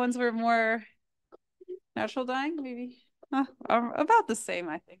the other ones were more natural dyeing, maybe about the same,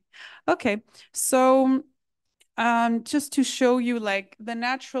 I think. Okay, so just to show you like the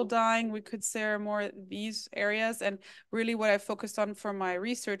natural dyeing, we could say are more these areas, and really what I focused on for my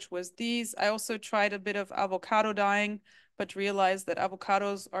research was these. I also tried a bit of avocado dyeing, but realized that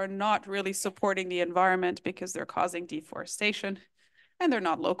avocados are not really supporting the environment because they're causing deforestation and they're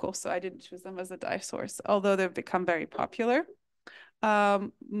not local. So I didn't choose them as a dye source, although they've become very popular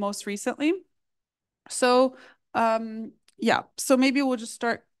most recently. So yeah, so maybe we'll just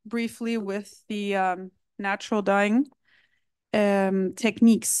start briefly with the natural dyeing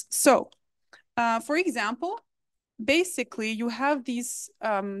techniques. So for example, basically you have these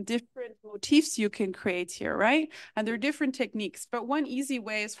different motifs you can create here, right? And there are different techniques, but one easy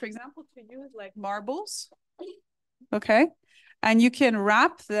way is, for example, to use like marbles, okay? And you can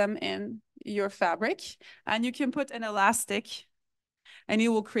wrap them in your fabric and you can put an elastic and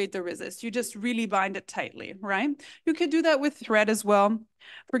you will create the resist. You just really bind it tightly, right? You could do that with thread as well.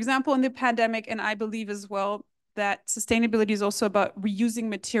 For example, in the pandemic, and I believe as well that sustainability is also about reusing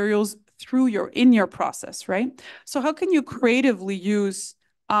materials in your process, right? So how can you creatively use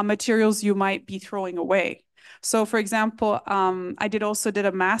materials you might be throwing away? So for example, I also did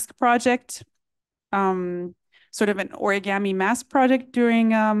a mask project sort of an origami mask project during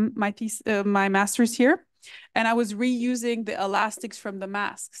my master's here. And I was reusing the elastics from the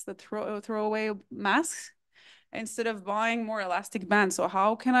masks, the throwaway masks, instead of buying more elastic bands. So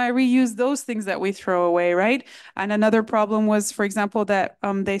how can I reuse those things that we throw away, right? And another problem was, for example, that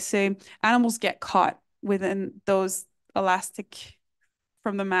they say animals get caught within those elastic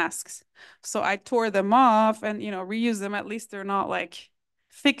from the masks. So I tore them off and, reuse them. At least they're not like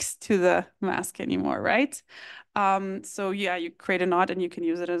fixed to the mask anymore, right? So yeah, you create a knot and you can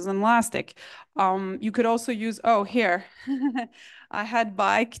use it as an elastic. You could also use, oh, here, I had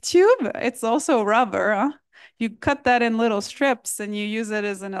bike tube. It's also rubber. Huh? You cut that in little strips and you use it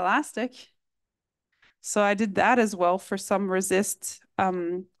as an elastic. So I did that as well for some resist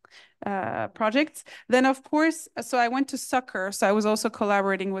projects. Then, of course, so I went to Sucker. So I was also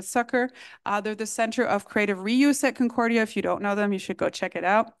collaborating with Sucker. They're the Center of Creative Reuse at Concordia. If you don't know them, you should go check it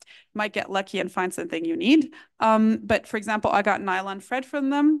out. You might get lucky and find something you need. But for example, I got nylon thread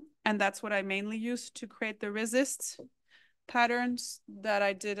from them, and that's what I mainly used to create the resist patterns that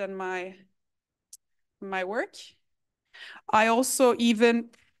I did on my work. I also even,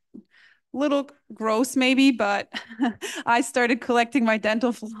 little gross maybe, but I started collecting my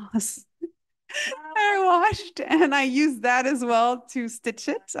dental floss. I washed and I used that as well to stitch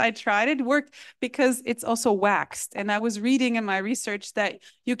it. I tried it, worked because it's also waxed. And I was reading in my research that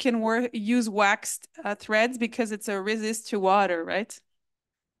you can use waxed threads because it's a resist to water, right?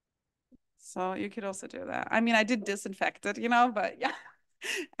 So you could also do that. I mean, I did disinfect it, but yeah.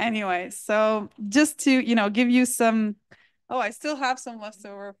 Anyway, so just to, give you some, oh, I still have some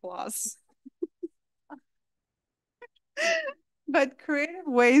leftover floss. But creative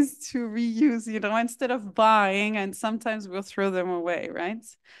ways to reuse, instead of buying, and sometimes we'll throw them away, right?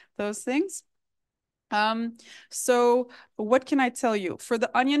 Those things. So what can I tell you? For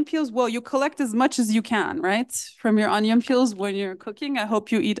the onion peels, well, you collect as much as you can, right? From your onion peels when you're cooking. I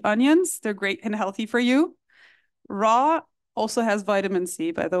hope you eat onions. They're great and healthy for you. Raw also has vitamin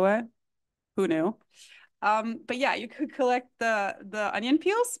C, by the way. Who knew? But yeah, you could collect the onion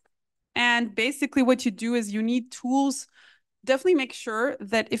peels. And basically what you do is you need tools. Definitely make sure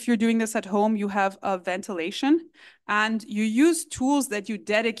that if you're doing this at home, you have a ventilation and you use tools that you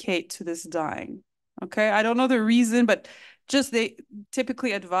dedicate to this dyeing. Okay, I don't know the reason, but just they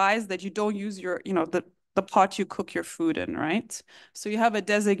typically advise that you don't use your, the pot you cook your food in, right? So you have a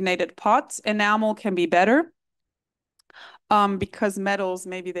designated pot. Enamel can be better because metals,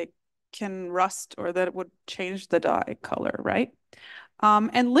 maybe they can rust or that would change the dye color, right?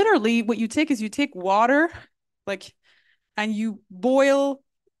 And literally what you take is you take water, and you boil,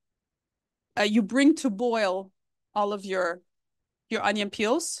 you bring to boil all of your onion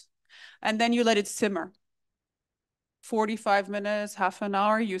peels, and then you let it simmer. 45 minutes, half an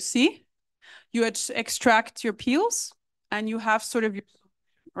hour, you see? You extract your peels, and you have sort of your,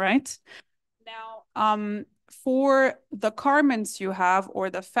 right? Now, for the garments you have or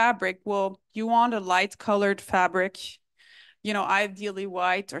the fabric, well, you want a light colored fabric, ideally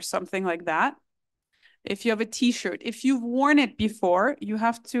white or something like that. If you have a t-shirt, if you've worn it before, you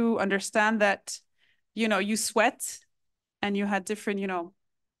have to understand that, you sweat and you had different,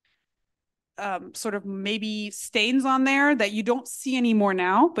 sort of maybe stains on there that you don't see anymore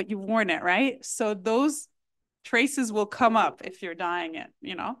now, but you've worn it, right? So those traces will come up if you're dyeing it,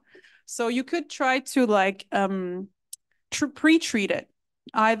 So you could try to pre-treat it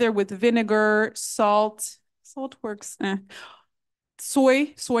either with vinegar, salt. Salt works.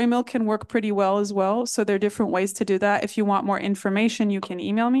 Soy milk can work pretty well as well. So there are different ways to do that. If you want more information, you can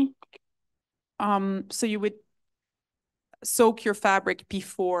email me. So you would soak your fabric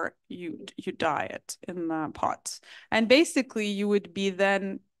before you dye it in the pot. And basically you would be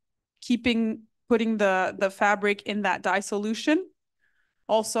then putting the fabric in that dye solution,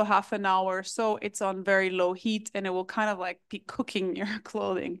 also half an hour. So it's on very low heat and it will kind of be cooking your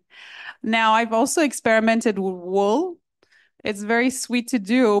clothing. Now I've also experimented with wool. It's very sweet to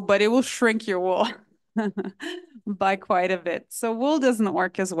do, but it will shrink your wool by quite a bit. So wool doesn't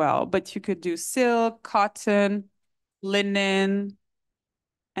work as well, but you could do silk, cotton, linen,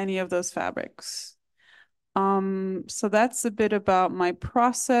 any of those fabrics. So that's a bit about my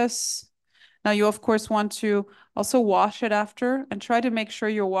process. Now you of course want to also wash it after and try to make sure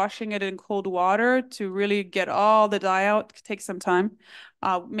you're washing it in cold water to really get all the dye out. It takes some time.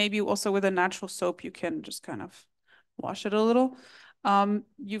 Maybe also with a natural soap, you can just kind of wash it a little.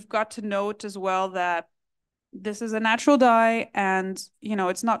 You've got to note as well that this is a natural dye and,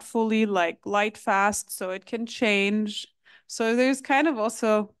 it's not fully light fast, so it can change. So there's kind of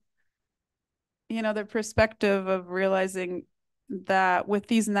also, the perspective of realizing that with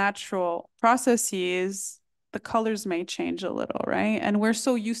these natural processes, the colors may change a little, right? And we're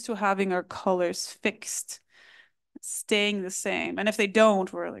so used to having our colors fixed, staying the same. And if they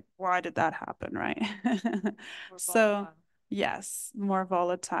don't, we're like, why did that happen, right? So yes, more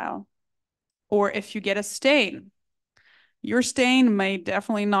volatile. Or if you get a stain, your stain may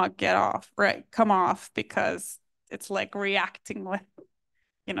definitely not get off, right? Come off because it's like reacting with,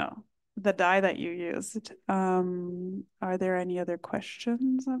 you know, the dye that you used. Are there any other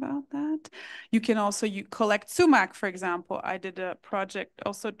questions about that? You can also collect sumac, for example. I did a project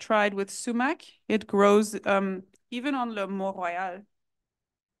also tried with sumac. It grows even on Le Mont Royal.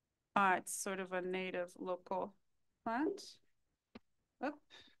 It's sort of a native local plant. Oh,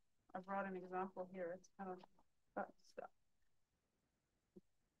 I brought an example here. It's kind of stuff.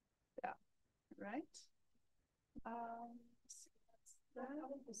 Yeah, right.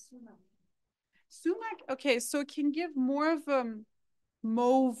 Sumac, okay, so it can give more of a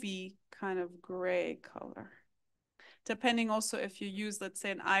mauvey kind of gray color. Depending also if you use, let's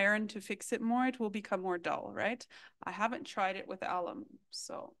say, an iron to fix it more, it will become more dull, right? I haven't tried it with alum,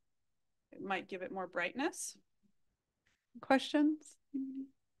 so it might give it more brightness. Questions?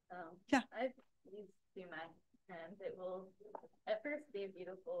 Yeah. I've used sumac and it will at first be a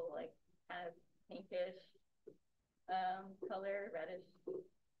beautiful, like kind of pinkish color, reddish,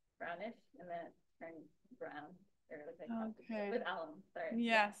 brownish, and then it turns brown or like with alum. Sorry.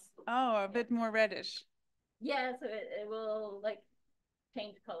 Yes. Oh, a bit more reddish. Yeah, so it will like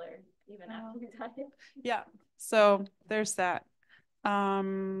change color even after you dye it. Yeah. So there's that.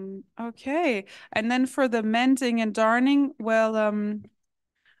 Okay. And then for the mending and darning, well,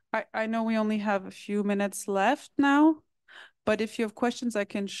 I know we only have a few minutes left now, but if you have questions, I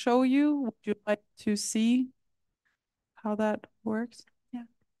can show you. Would you like to see how that works? Yeah.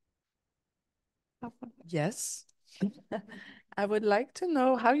 Yes. I would like to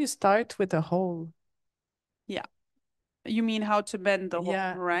know how you start with a hole. Yeah. You mean how to bend the hole,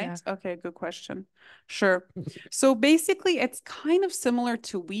 right? Yeah. Okay, good question. Sure. So basically, it's kind of similar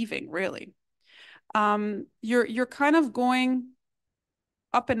to weaving, really. You're kind of going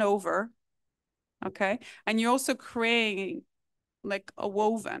up and over, okay? And you're also creating like a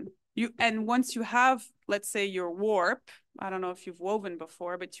woven. And once you have, let's say, your warp, I don't know if you've woven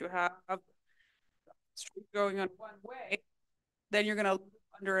before, but you have string going on one way, then you're gonna loop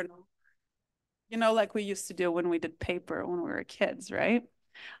under and over. You know, like we used to do when we did paper when we were kids, right?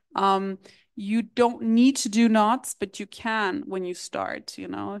 You don't need to do knots, but you can when you start, you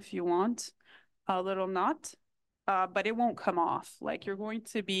know, if you want a little knot, but it won't come off. Like you're going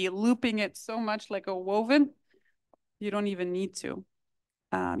to be looping it so much like a woven, you don't even need to.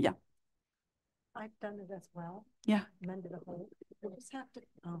 Yeah. I've done it as well. Yeah. Mended a hole. You just have to,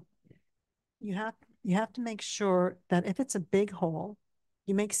 you have to make sure that if it's a big hole,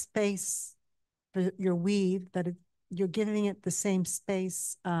 you make space for your weave, that you're giving it the same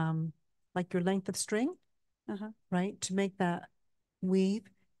space, like your length of string, right? To make that weave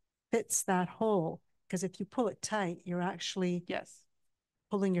fits that hole. Because if you pull it tight, you're actually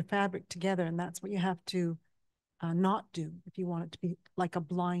pulling your fabric together, and that's what you have to not do if you want it to be like a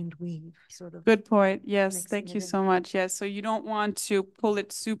blind weave, sort of. Good point. Yes, thank you so much. Yes, so you don't want to pull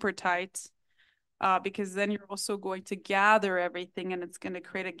it super tight. Because then you're also going to gather everything and it's going to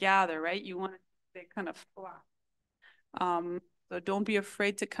create a gather, right? You want it to kind of flat. So don't be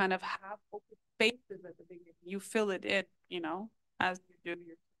afraid to kind of have open spaces at the beginning. You fill it in, you know, as you do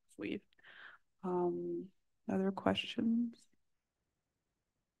your weave. Other questions?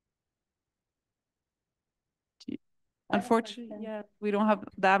 Unfortunately, yeah, we don't have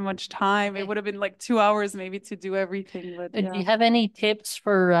that much time. It would have been like 2 hours maybe to do everything. But do you have any tips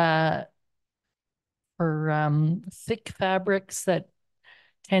for thick fabrics that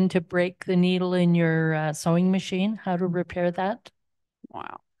tend to break the needle in your sewing machine? How to repair that?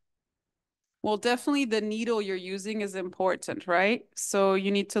 Wow. Well, definitely the needle you're using is important, right? So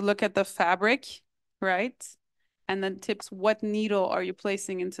you need to look at the fabric, right? And then tips, what needle are you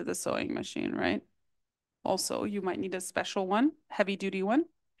placing into the sewing machine, right? Also, you might need a special one, heavy duty one.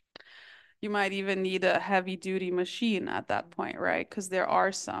 You might even need a heavy duty machine at that point, right? Because there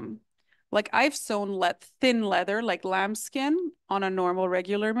are some. Like I've sewn thin leather, like lambskin, on a normal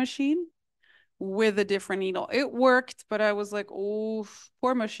regular machine with a different needle. It worked, but I was like, oh,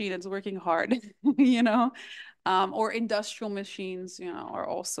 poor machine, it's working hard, you know? Or industrial machines, you know, are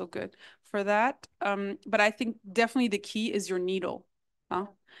also good for that. But I think definitely the key is your needle,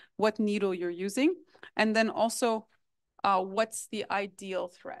 what needle you're using. And then also, what's the ideal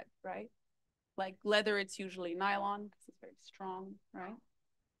thread, right? Like leather, it's usually nylon because it's very strong, right?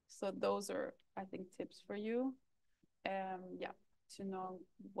 So those are, I think, tips for you. Yeah. to know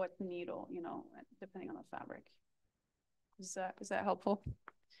what needle, you know, depending on the fabric. Is that helpful?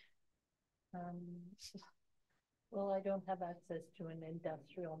 Well, I don't have access to an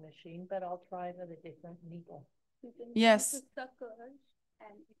industrial machine, but I'll try with a different needle. Yes.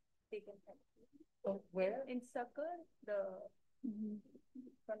 And they can help you. Oh, where? In Sucker, the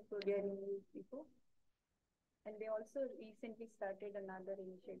Concordia University people. And they also recently started another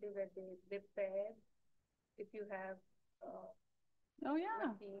initiative where they repair if you have oh yeah,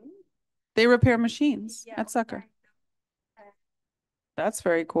 machine. They repair machines Yeah, at Sucker. and That's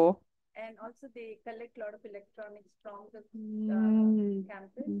very cool. And also they collect a lot of electronics from the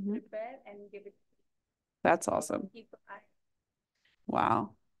campus, repair and give it. That's awesome. Keep an eye.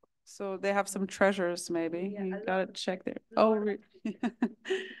 Wow. So they have some treasures, maybe. Yeah, You a gotta lot. check there. Oh,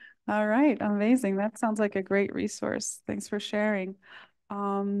 all right. Amazing. That sounds like a great resource. Thanks for sharing.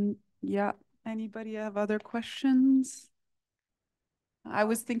 Yeah. Anybody have other questions? I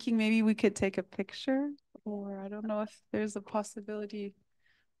was thinking maybe we could take a picture, or I don't know if there's a possibility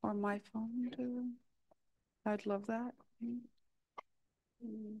on my phone to. I'd love that.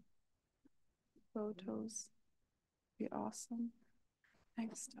 Photos be awesome.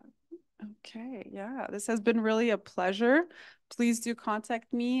 Thanks, Doug. Okay, yeah, this has been really a pleasure. Please do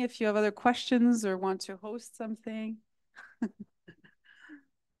contact me if you have other questions or want to host something.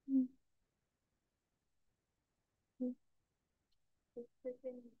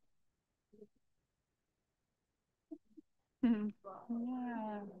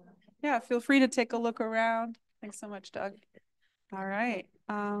 Yeah. Yeah, feel free to take a look around. Thanks so much, Doug. All right.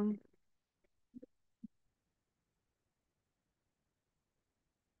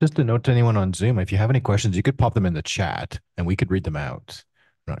 Just a note to anyone on Zoom, if you have any questions, you could pop them in the chat and we could read them out.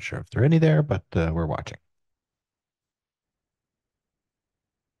 I'm not sure if there are any there, but we're watching.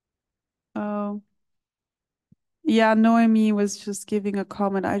 Oh. Yeah, Noemi was just giving a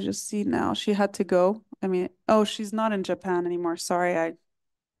comment. I just see now she had to go. I mean, oh, she's not in Japan anymore. Sorry,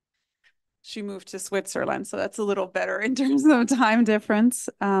 she moved to Switzerland, so that's a little better in terms of time difference.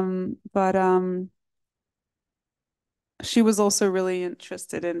 But she was also really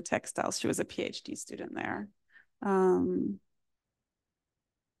interested in textiles. She was a PhD student there. I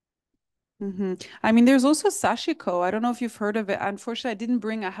mean, there's also sashiko. I don't know if you've heard of it. Unfortunately, I didn't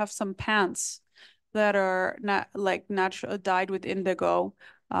bring. I have some pants that are not like natural dyed with indigo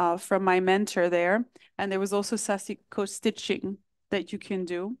from my mentor there. And there was also sashiko stitching that you can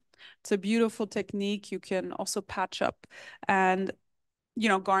do. It's a beautiful technique. You can also patch up and you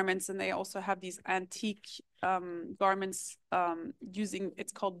know garments, and they also have these antique garments using,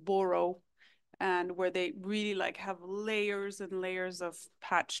 it's called boro, and where they really like have layers and layers of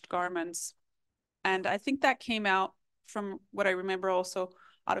patched garments. And I think that came out from what I remember also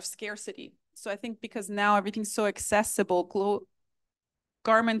out of scarcity. So I think because now everything's so accessible,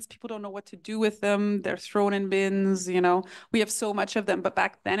 garments, people don't know what to do with them. They're thrown in bins, you know, we have so much of them. But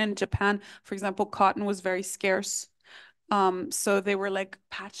back then in Japan, for example, cotton was very scarce. So they were like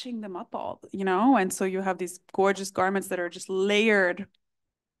patching them up all, you know, and so you have these gorgeous garments that are just layered,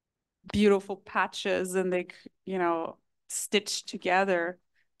 beautiful patches, and they, you know, stitched together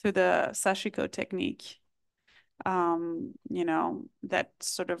through the sashiko technique. You know, that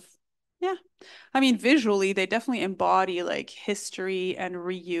sort of, yeah. I mean, visually, they definitely embody like history and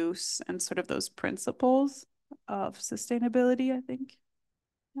reuse and sort of those principles of sustainability, I think.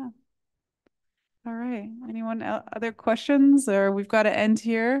 Yeah. All right. Anyone other questions, or we've got to end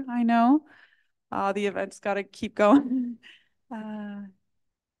here? I know the event's got to keep going.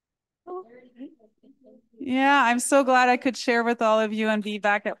 Yeah, I'm so glad I could share with all of you and be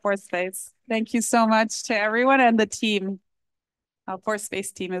back at Fourth Space. Thank you so much to everyone and the team, Fourth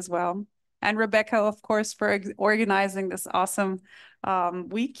Space team as well. And Rebecca, of course, for organizing this awesome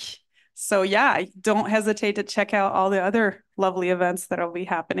week. So yeah, don't hesitate to check out all the other lovely events that will be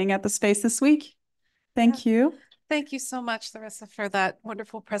happening at the space this week. Thank you. Thank you so much, Larissa, for that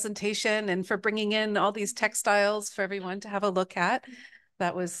wonderful presentation and for bringing in all these textiles for everyone to have a look at.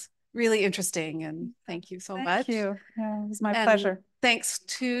 That was really interesting, and thank you so much. Thank you. Yeah, it was my pleasure. Thanks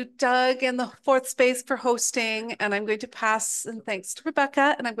to Doug and the Fourth Space for hosting. And I'm going to pass, and thanks to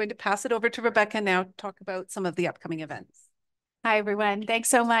Rebecca, and I'm going to pass it over to Rebecca now to talk about some of the upcoming events. Hi, everyone. Thanks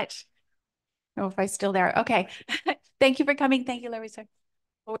so much. I don't know if I'm still there. Okay. Thank you for coming. Thank you, Larissa.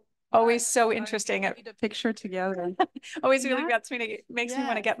 Always so interesting. A picture together. Always really makes me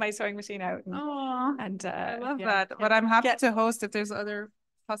want to get my sewing machine out. And I love that. But I'm happy to host if there's other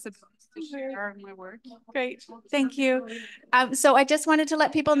possibilities to share my work. Great. Thank you. So I just wanted to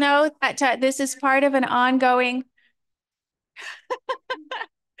let people know that this is part of an ongoing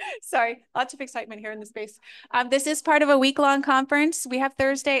Sorry, lots of excitement here in the space. This is part of a week-long conference. We have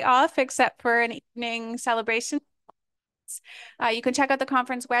Thursday off except for an evening celebration. You can check out the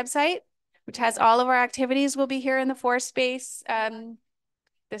conference website, which has all of our activities. We'll be here in the fourth space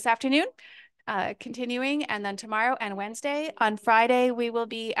this afternoon, continuing, and then tomorrow and Wednesday. On Friday, we will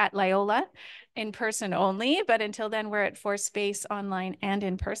be at Loyola in person only, but until then, we're at fourth space online and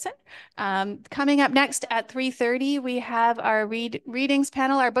in person. Coming up next at 3:30, we have our readings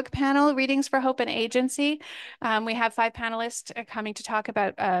panel, our book panel, Readings for Hope and Agency. We have 5 panelists coming to talk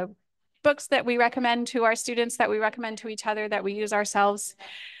about books that we recommend to our students, that we recommend to each other, that we use ourselves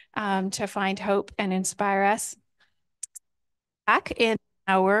to find hope and inspire us. Back in an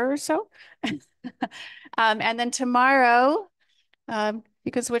hour or so. And then tomorrow,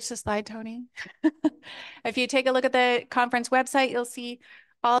 you can switch the slide, Tony. If you take a look at the conference website, you'll see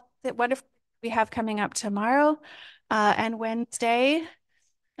all the wonderful we have coming up tomorrow and Wednesday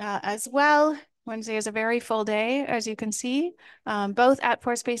as well. Wednesday is a very full day, as you can see, both at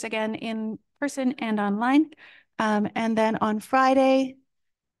Four Space again in person and online. And then on Friday,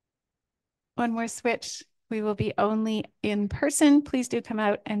 one more switch, we will be only in person. Please do come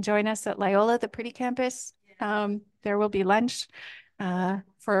out and join us at Loyola, the Pretty Campus. There will be lunch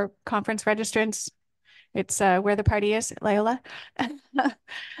for conference registrants. It's where the party is at Loyola.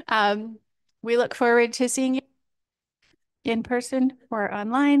 We look forward to seeing you in person or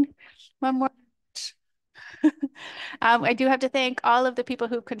online. One more. I do have to thank all of the people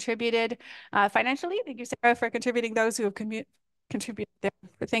who've contributed financially. Thank you, Sarah, for contributing, those who have contributed,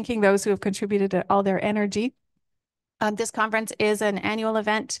 for thanking those who have contributed all their energy. This conference is an annual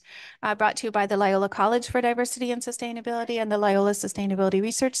event brought to you by the Loyola College for Diversity and Sustainability and the Loyola Sustainability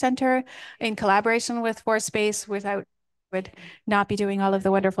Research Center in collaboration with Four Space. Without would not be doing all of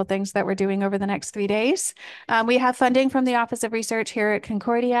the wonderful things that we're doing over the next 3 days. We have funding from the Office of Research here at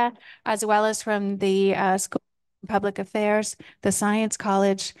Concordia, as well as from the School of Public Affairs, the Science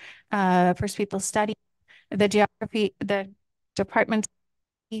College, First People Study, the Geography, the Department.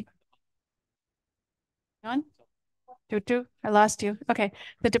 On? I lost you. Okay.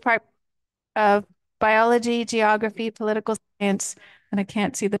 The Department of Biology, Geography, Political Science, and I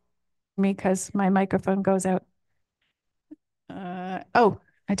can't see me because my microphone goes out.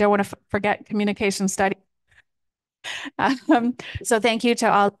 I don't want to forget communication study. So thank you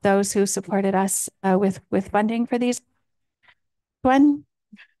to all those who supported us with funding for these.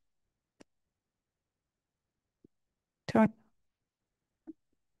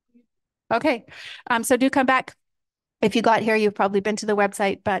 Okay, so do come back. If you got here, you've probably been to the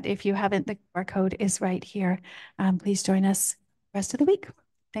website, but if you haven't, the QR code is right here. Please join us the rest of the week.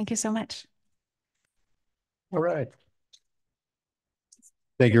 Thank you so much. All right.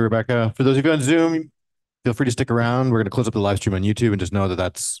 Thank you, Rebecca. For those of you on Zoom, feel free to stick around. We're going to close up the live stream on YouTube and just know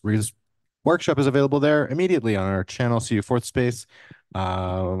that this workshop is available there immediately on our channel. See you fourth space.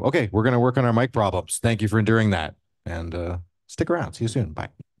 Okay, we're going to work on our mic problems. Thank you for enduring that, and stick around. See you soon. Bye.